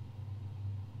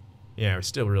 Yeah, we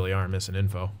still really are missing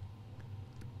info.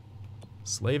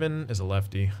 Slavin is a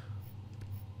lefty.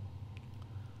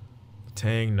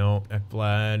 Tang, no.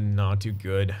 Ekblad, not too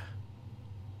good.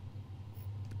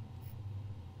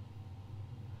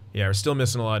 Yeah, we're still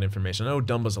missing a lot of information. I know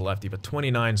Dumba's a lefty, but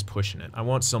 29's pushing it. I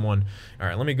want someone...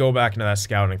 Alright, let me go back into that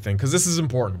scouting thing, because this is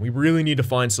important. We really need to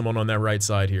find someone on that right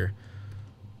side here.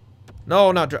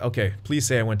 No, not... Okay, please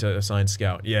say I went to assign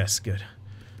scout. Yes, good.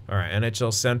 Alright,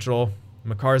 NHL Central.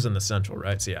 Makar's in the Central,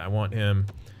 right? So yeah, I want him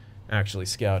actually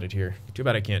scouted here. Too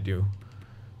bad I can't do...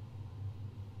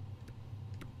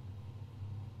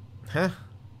 Huh?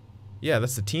 Yeah,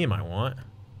 that's the team I want.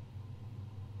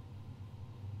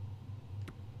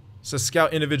 It says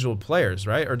scout individual players,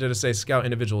 right? Or did it say scout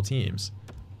individual teams?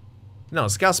 No,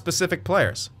 scout specific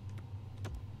players.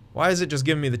 Why is it just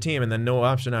giving me the team and then no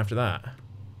option after that?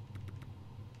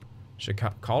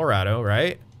 Chicago, Colorado,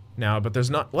 right? Now, but there's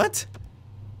not... What?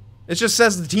 It just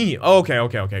says the team. Oh, okay,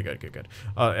 good.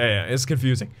 Yeah, it's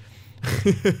confusing.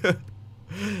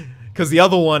 Because the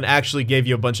other one actually gave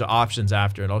you a bunch of options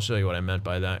after it. I'll show you what I meant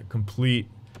by that. Complete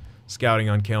scouting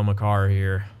on Cale Makar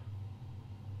here.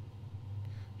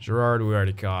 Gerard, we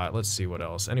already got. Let's see what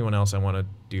else. Anyone else I want to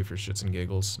do for shits and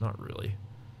giggles? Not really.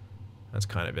 That's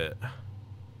kind of it.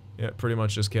 Yeah, pretty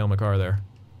much just Cale Makar there.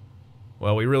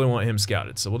 Well, we really want him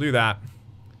scouted, so we'll do that.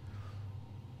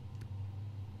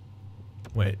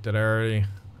 Wait, did I already...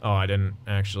 Oh, I didn't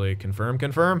actually confirm?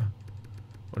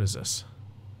 What is this?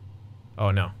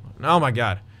 Oh, no. Oh, my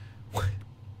God.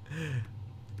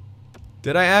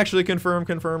 Did I actually confirm,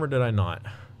 or did I not?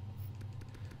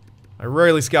 I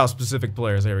rarely scout specific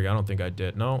players. There we go. I don't think I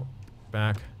did. No.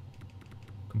 Back.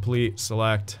 Complete.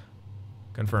 Select.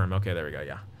 Confirm. Okay, there we go.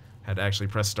 Yeah. Had to actually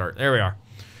press start. There we are.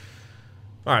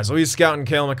 Alright, so he's scouting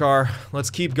Cale Makar.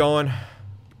 Let's keep going.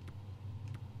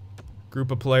 Group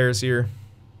of players here.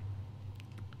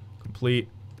 Complete.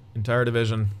 Entire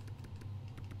division.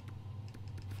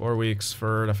 4 weeks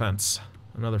for defense.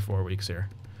 Another 4 weeks here.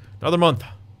 Another month.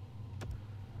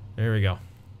 There we go.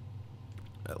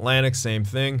 Atlantic, same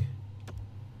thing.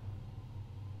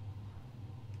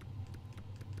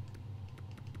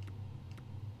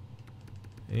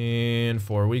 And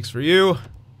 4 weeks for you.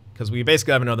 Because we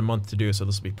basically have another month to do, so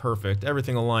this will be perfect.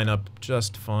 Everything will line up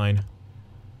just fine.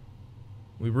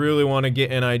 We really want to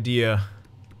get an idea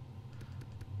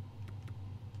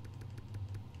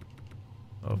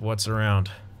of what's around.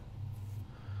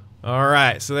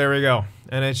 Alright, so there we go.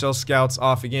 NHL scouts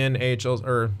off again. AHL,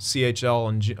 or CHL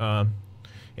and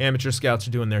amateur scouts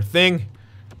are doing their thing.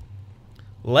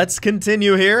 Let's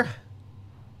continue here.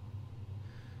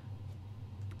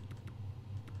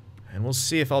 And we'll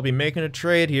see if I'll be making a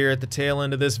trade here at the tail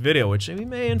end of this video, which we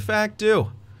may in fact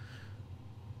do.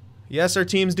 Yes, our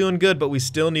team's doing good, but we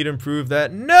still need to improve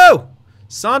that. No!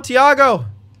 Santiago!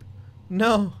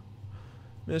 No.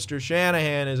 Mr.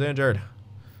 Shanahan is injured.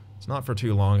 It's not for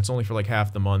too long. It's only for like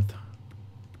half the month.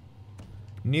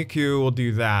 Niku will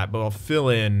do that, but I'll fill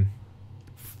in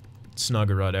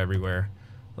Snuggerud everywhere.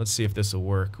 Let's see if this will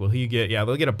work. Will he get... Yeah,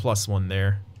 they'll get a +1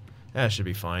 there. That should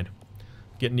be fine.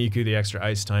 Get Niku the extra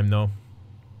ice time, though.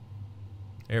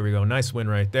 There we go. Nice win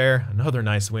right there. Another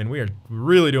nice win. We are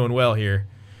really doing well here.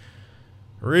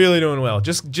 Really doing well.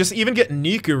 Just even getting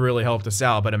Niku really helped us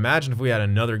out, but imagine if we had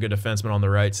another good defenseman on the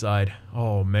right side.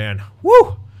 Oh, man.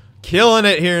 Woo! Killing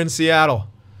it here in Seattle.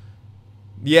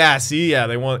 Yeah, see, yeah,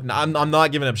 they want... I'm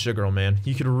not giving up Sugarl, man.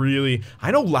 You could really...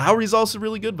 I know Lowry's also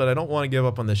really good, but I don't want to give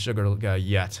up on this Sugarl guy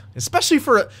yet. Especially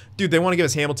for a... Dude, they want to give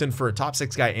us Hamilton for a top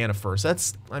 6 guy and a first.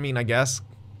 That's... I mean, I guess.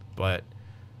 But...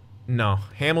 No.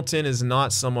 Hamilton is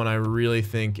not someone I really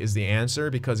think is the answer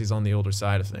because he's on the older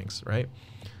side of things, right?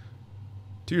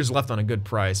 2 years left on a good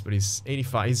price, but he's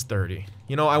 85. He's 30.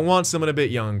 You know, I want someone a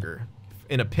bit younger.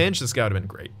 In a pinch, this guy would have been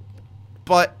great.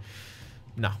 But...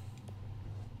 No.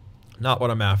 Not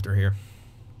what I'm after here.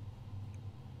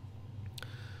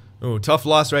 Oh, tough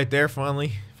loss right there,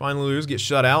 finally. Finally lose, get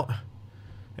shut out.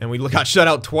 And we got shut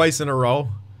out twice in a row.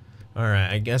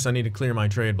 Alright, I guess I need to clear my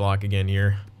trade block again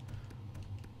here.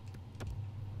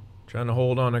 Trying to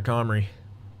hold on to Comrie.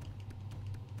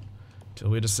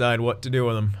 Till we decide what to do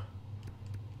with him.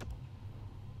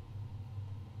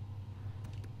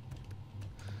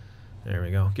 There we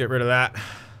go. Get rid of that.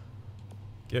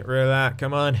 Get rid of that.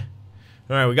 Come on.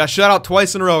 All right, we got shut out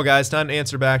twice in a row, guys. Time to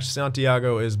answer back.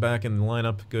 Santiago is back in the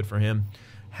lineup. Good for him.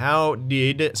 How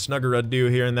did Snuggerud do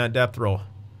here in that depth role?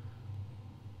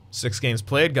 6 games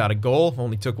played, got a goal,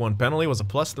 only took 1 penalty, was a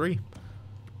 +3.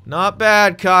 Not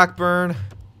bad, Cockburn.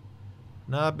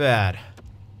 Not bad.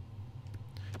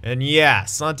 And yeah,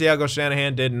 Santiago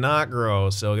Shanahan did not grow,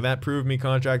 so that proved me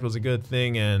contract was a good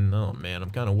thing, and oh man,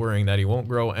 I'm kind of worrying that he won't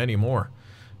grow anymore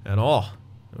at all,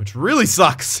 which really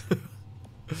sucks.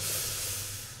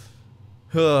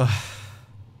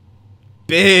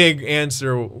 Big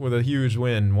answer with a huge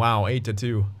win. Wow,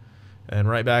 8-2. And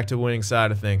right back to the winning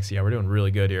side of things. Yeah, we're doing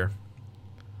really good here.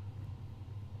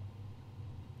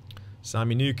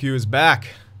 Sami Niku is back.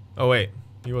 Oh, wait.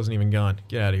 He wasn't even gone.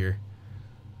 Get out of here.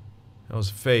 That was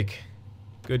fake.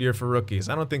 Good year for rookies.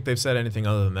 I don't think they've said anything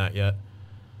other than that yet.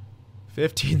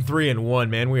 15-3-1,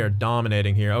 man. We are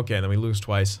dominating here. Okay, then we lose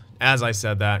twice. As I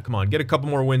said that. Come on, get a couple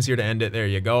more wins here to end it. There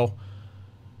you go.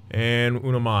 And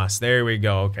uno mas. There we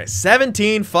go. Okay,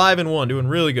 17-5-1. Doing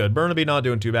really good. Burnaby not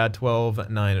doing too bad.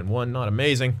 12-9-1. Not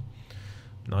amazing.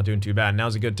 Not doing too bad.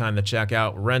 Now's a good time to check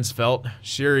out Rensfeldt.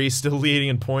 Shiri still leading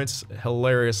in points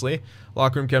hilariously.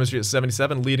 Locker room chemistry at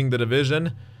 77, leading the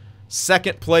division.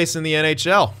 2nd place in the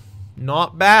NHL.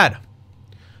 Not bad.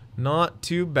 Not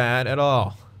too bad at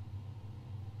all.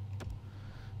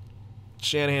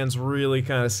 Shanahan's really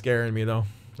kind of scaring me, though.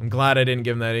 I'm glad I didn't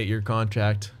give him that 8-year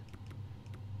contract.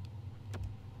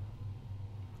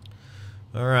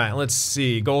 All right, let's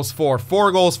see. Goals for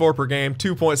 4 goals for per game,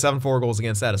 2.74 goals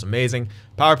against. That is amazing.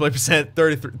 Power play percent,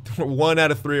 33. 1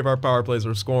 out of 3 of our power plays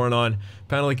we're scoring on.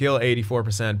 Penalty kill,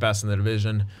 84%, best in the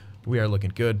division. We are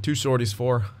looking good. 2 shorties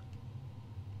for.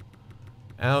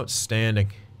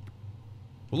 Outstanding.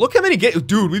 Well, look how many games,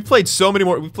 dude. We've played so many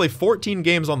more. We've played 14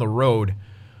 games on the road,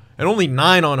 and only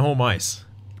 9 on home ice.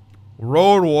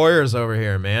 Road Warriors over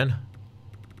here, man.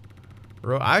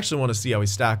 I actually want to see how we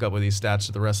stack up with these stats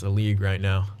to the rest of the league right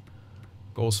now.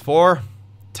 Goals for,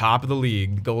 top of the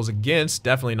league. Goals against,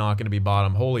 definitely not going to be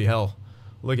bottom. Holy hell.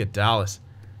 Look at Dallas.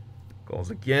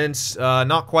 Goals against,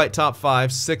 not quite top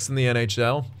 5, 6th in the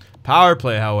NHL. Power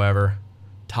play, however,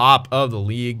 top of the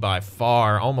league by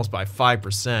far, almost by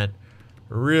 5%.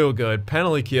 Real good.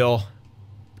 Penalty kill,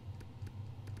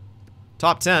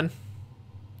 top 10. What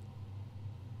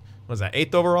was that,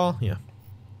 8th overall? Yeah.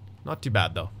 Not too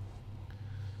bad, though.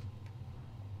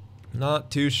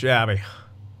 Not too shabby.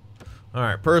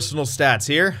 Alright, personal stats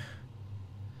here.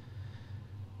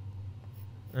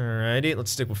 Alrighty,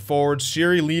 let's stick with forwards.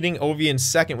 Shiri leading, Ovi in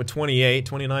 2nd with 28.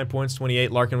 29 points, 28.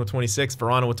 Larkin with 26.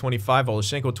 Verano with 25.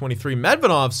 Voloshenko with 23.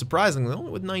 Medvedov, surprisingly, only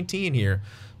with 19 here.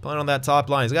 Playing on that top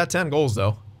line. He's got 10 goals,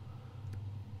 though.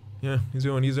 Yeah, he's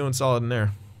doing solid in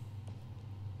there.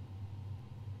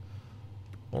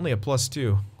 Only a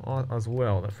 +2 as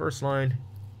well. The first line...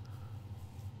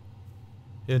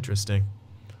 Interesting.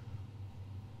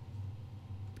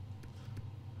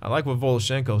 I like what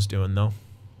Voloshenko's doing, though.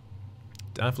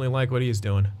 Definitely like what he's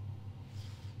doing.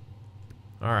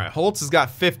 Alright, Holtz has got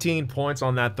 15 points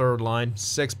on that 3rd line.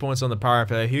 6 points on the power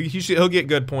play. He'll get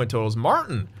good point totals.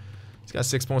 Martin, he's got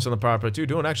 6 points on the power play, too.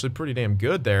 Doing actually pretty damn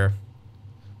good there.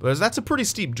 But that's a pretty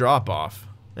steep drop-off.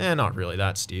 Not really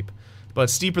that steep. But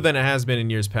steeper than it has been in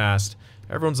years past.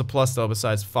 Everyone's a plus, though,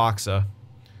 besides Foxa.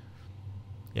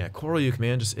 Yeah, Korolyuk,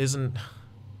 man, just isn't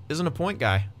a point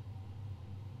guy.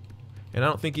 And I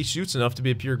don't think he shoots enough to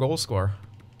be a pure goal scorer.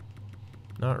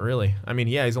 Not really. I mean,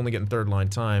 yeah, he's only getting 3rd line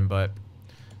time, but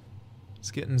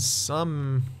he's getting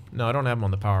some... No, I don't have him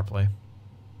on the power play.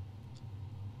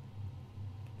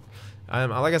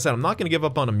 Like I said, I'm not going to give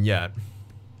up on him yet.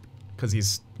 Because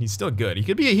he's still good. He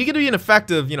could be an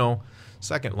effective, you know,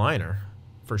 2nd liner.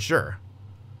 For sure.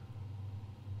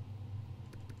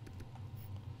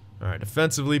 Alright,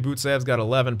 defensively, Butsev's got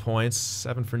 11 points.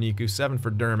 7 for Niku, 7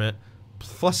 for Dermott.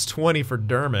 Plus 20 for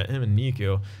Dermott, him and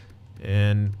Niku.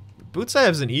 And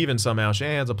Butsev's an even somehow.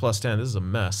 Shanahan's a +10. This is a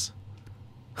mess.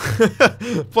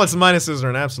 Plus and minuses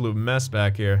are an absolute mess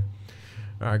back here.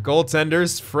 Alright,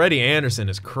 goaltenders. Freddie Anderson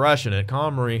is crushing it.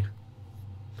 Comrie.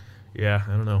 Yeah,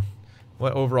 I don't know.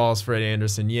 What overall is Freddie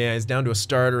Anderson? Yeah, he's down to a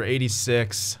starter,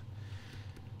 86.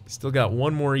 Still got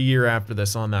 1 more year after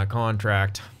this on that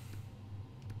contract.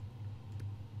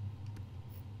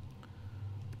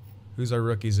 Who's our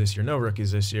rookies this year? No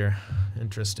rookies this year.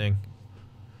 Interesting.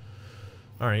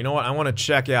 Alright, you know what? I want to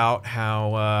check out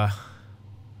how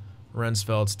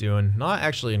Rensfeldt's doing. Not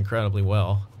actually incredibly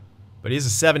well, but he's a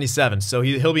 77, so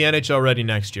he'll be NHL ready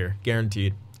next year.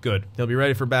 Guaranteed. Good. He'll be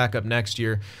ready for backup next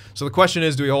year. So the question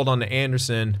is, do we hold on to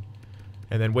Anderson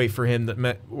and then wait for him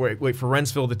to wait for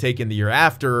Rensfield to take in the year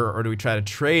after, or do we try to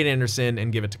trade Anderson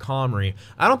and give it to Comrie?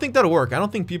 I don't think that'll work. I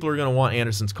don't think people are going to want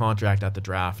Anderson's contract at the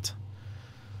draft.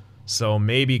 So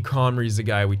maybe Comrie's the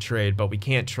guy we trade, but we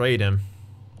can't trade him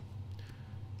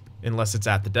unless it's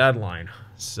at the deadline.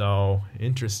 So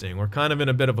interesting. We're kind of in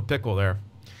a bit of a pickle there.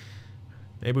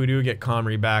 Maybe we do get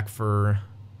Comrie back for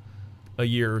a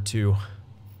year or two.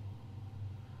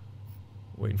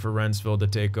 Waiting for Rensfield to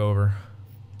take over.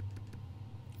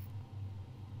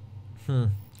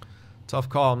 Tough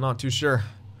call. I'm not too sure.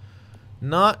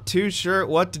 Not too sure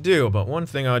what to do. But one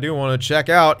thing I do want to check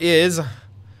out is,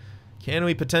 can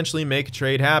we potentially make a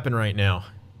trade happen right now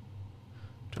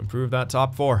to improve that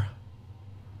top 4?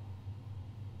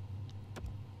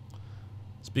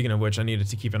 Speaking of which, I needed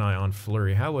to keep an eye on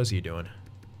Fleury. How was he doing?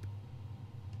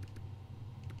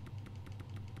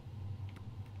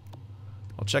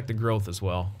 I'll check the growth as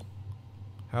well.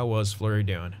 How was Fleury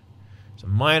doing? It's a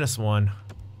 -1.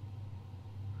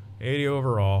 80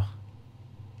 overall.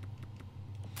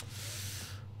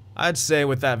 I'd say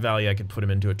with that value, I could put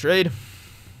him into a trade.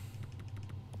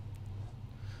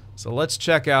 So let's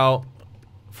check out,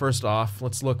 first off,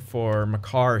 let's look for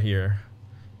MAKAR here.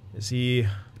 Is he,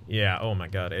 yeah, oh my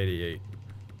god, 88.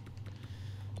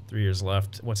 3 years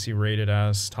left. What's he rated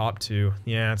as? Top 2.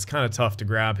 Yeah, it's kind of tough to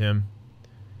grab him.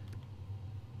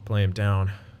 Play him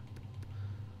down.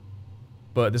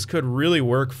 But this could really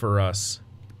work for us.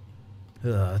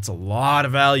 That's a lot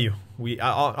of value.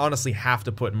 I honestly have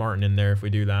to put Martin in there if we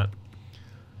do that.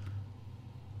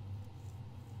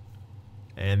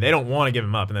 And they don't want to give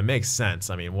him up, and that makes sense.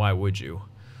 I mean, why would you?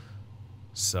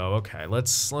 So, okay,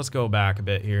 let's go back a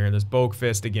bit here. There's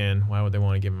Boakfist again. Why would they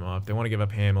want to give him up? They want to give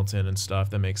up Hamilton and stuff.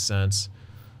 That makes sense.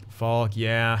 Falk,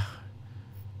 yeah.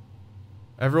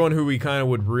 Everyone who we kind of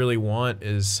would really want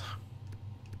is...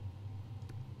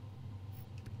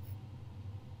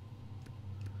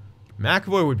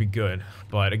 McAvoy would be good,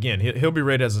 but again, he'll be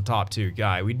rated as a top 2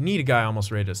 guy. We'd need a guy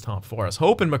almost rated as top 4. I was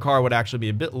hoping MAKAR would actually be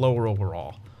a bit lower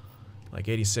overall, like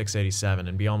 86, 87,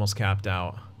 and be almost capped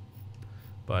out.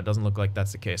 But it doesn't look like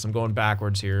that's the case. I'm going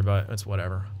backwards here, but it's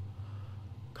whatever.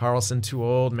 Carlson, too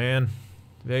old, man.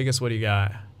 Vegas, what do you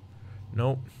got?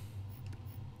 Nope.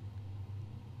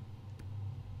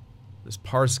 This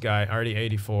Parse guy, already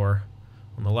 84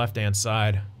 on the left-hand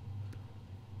side.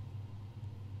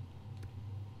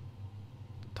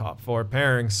 Top 4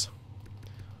 pairings.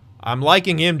 I'm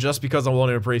liking him just because I want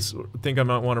to replace. Think I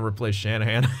might want to replace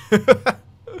Shanahan.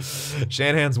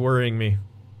 Shanahan's worrying me.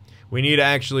 We need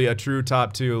actually a true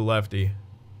top 2 lefty,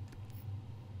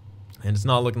 and it's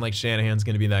not looking like Shanahan's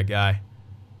going to be that guy.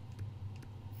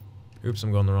 Oops,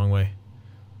 I'm going the wrong way.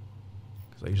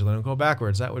 Because I usually don't go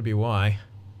backwards. That would be why.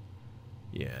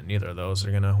 Yeah, neither of those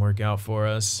are going to work out for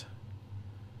us.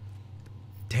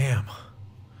 Damn.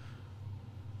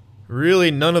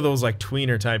 Really, none of those like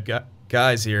tweener type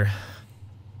guys here.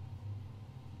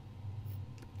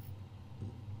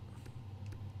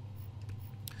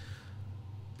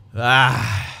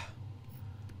 I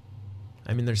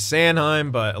mean, there's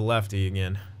Sanheim, but a lefty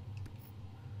again.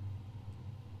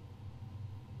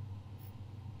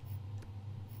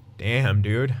 Damn,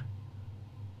 dude.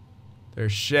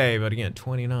 There's Shea, but again,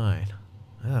 29.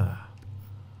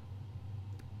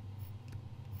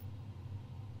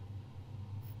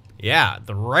 Yeah,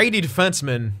 the righty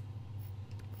defenseman.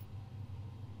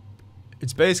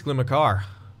 It's basically MAKAR.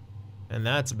 And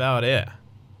that's about it.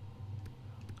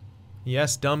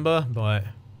 Yes, Dumba, but...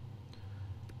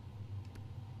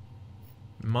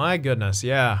 my goodness,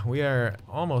 yeah. We are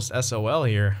almost SOL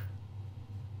here.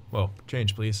 Whoa,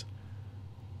 change, please.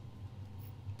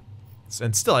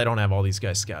 And still, I don't have all these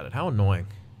guys scouted. How annoying.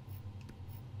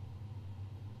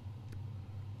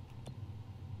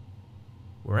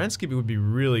 Werenski would be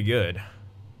really good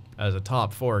as a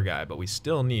top 4 guy, but we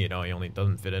still need... oh, he only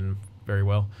doesn't fit in very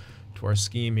well to our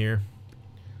scheme here.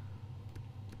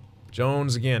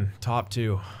 Jones again, top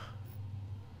 2.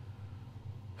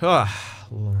 The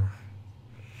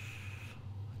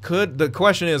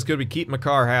question is, could we keep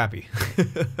MAKAR happy?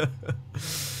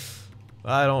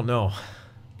 I don't know.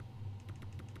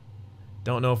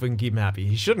 Don't know if we can keep him happy.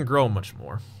 He shouldn't grow much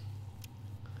more.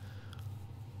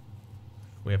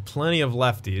 We have plenty of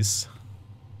lefties.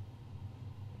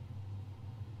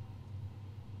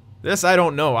 This, I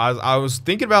don't know. I was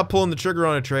thinking about pulling the trigger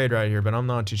on a trade right here, but I'm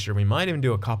not too sure. We might even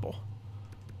do a couple.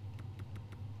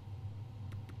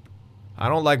 I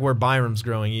don't like where Byram's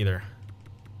growing either.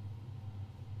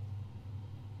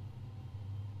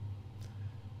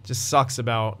 Just sucks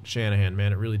about Shanahan,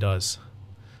 man. It really does.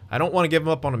 I don't want to give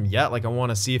up on him yet. Like, I want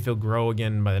to see if he'll grow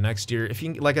again by the next year. If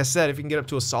he, like I said, if he can get up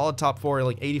to a solid top 4,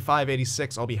 like 85,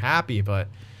 86, I'll be happy, but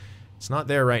it's not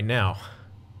there right now.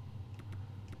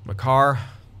 MAKAR.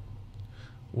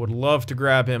 Would love to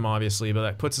grab him, obviously, but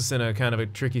that puts us in a kind of a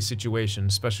tricky situation,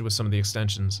 especially with some of the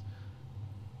extensions.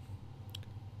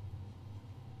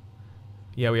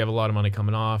 Yeah, we have a lot of money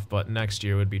coming off, but next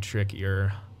year would be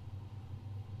trickier.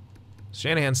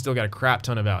 Shanahan's still got a crap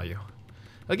ton of value.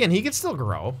 Again, he could still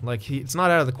grow. Like, it's not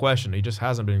out of the question. He just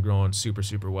hasn't been growing super,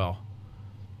 super well.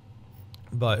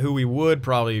 But who we would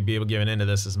probably be able to give an into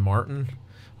this is Martin,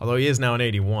 although he is now an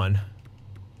 81.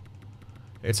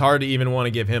 It's hard to even want to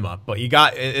give him up, but you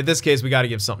got, in this case, we got to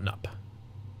give something up.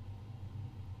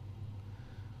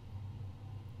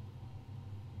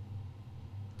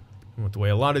 And with the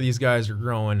way a lot of these guys are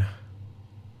growing,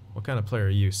 what kind of player are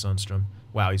you, Sundstrom?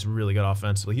 Wow, he's really good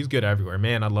offensively. He's good everywhere.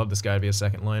 Man, I'd love this guy to be a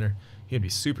second liner. He'd be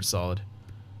super solid.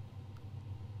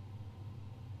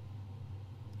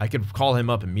 I could call him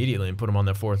up immediately and put him on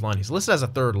the 4th line. He's listed as a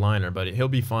 3rd liner, but he'll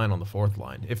be fine on the 4th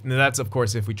line. If that's, of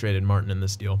course, if we traded Martin in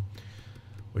this deal.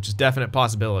 Which is a definite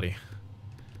possibility.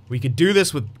 We could do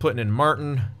this with putting in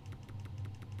Martin,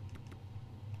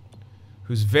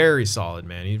 who's very solid,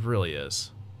 man. He really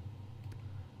is.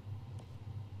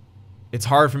 It's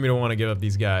hard for me to want to give up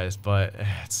these guys, but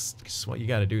it's just what you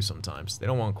got to do sometimes. They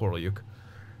don't want Korolyuk.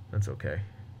 That's okay.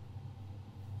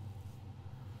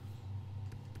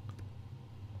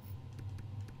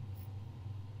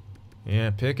 Yeah,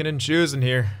 picking and choosing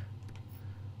here.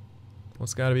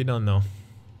 What's got to be done, though?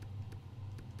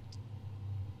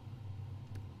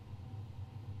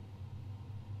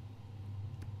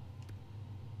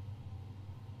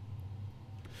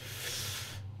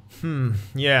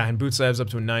 Yeah, and Butsev's up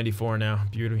to a 94 now.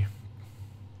 Beauty.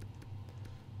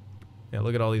 Yeah,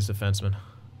 look at all these defensemen.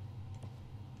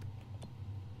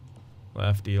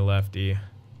 Lefty, lefty,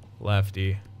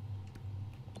 lefty,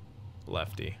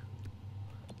 lefty.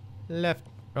 Left.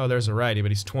 Oh, there's a righty, but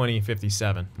he's 20,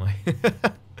 57.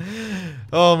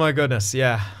 Oh my goodness,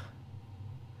 yeah.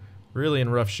 Really in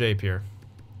rough shape here.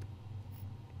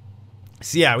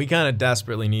 So yeah, we kind of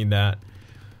desperately need that.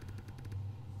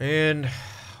 And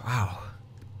wow.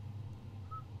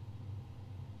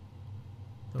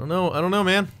 I don't know,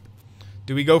 man.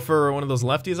 Do we go for one of those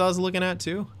lefties I was looking at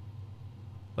too?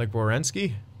 Like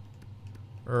Borensky?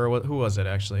 Or what, who was it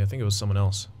actually? I think it was someone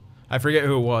else. I forget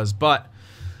who it was, but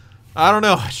I don't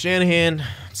know. Shanahan,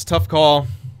 it's a tough call.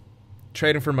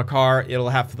 Trading for MAKAR, it'll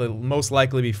have to most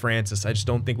likely be Francis. I just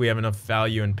don't think we have enough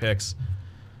value in picks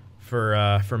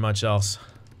for much else.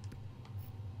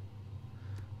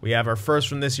 We have our first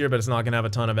from this year, but it's not going to have a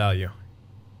ton of value.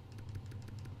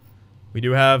 We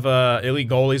do have elite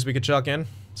goalies we could chuck in.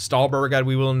 Stahlberg I'd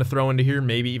be willing to throw into here,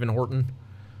 maybe even Horton.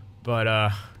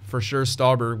 But for sure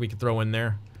Stahlberg we could throw in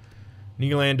there.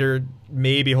 Nylander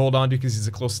maybe hold on to because he's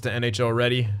the closest to NHL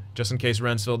already, just in case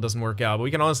Rensfield doesn't work out. But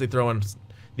we can honestly throw in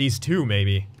these two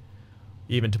maybe,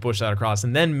 even to push that across.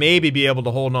 And then maybe be able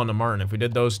to hold on to Martin if we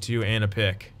did those two and a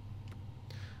pick.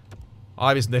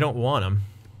 Obviously they don't want him.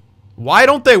 Why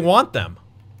don't they want them?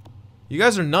 You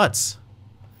guys are nuts.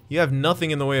 You have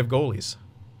nothing in the way of goalies.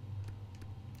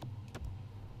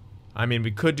 I mean,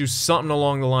 we could do something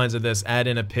along the lines of this. Add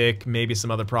in a pick, maybe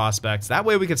some other prospects. That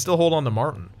way we could still hold on to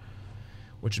Martin,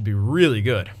 which would be really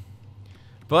good.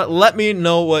 But let me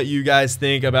know what you guys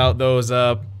think about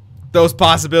those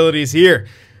possibilities here.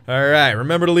 All right,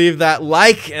 remember to leave that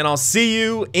like, and I'll see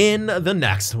you in the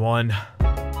next one.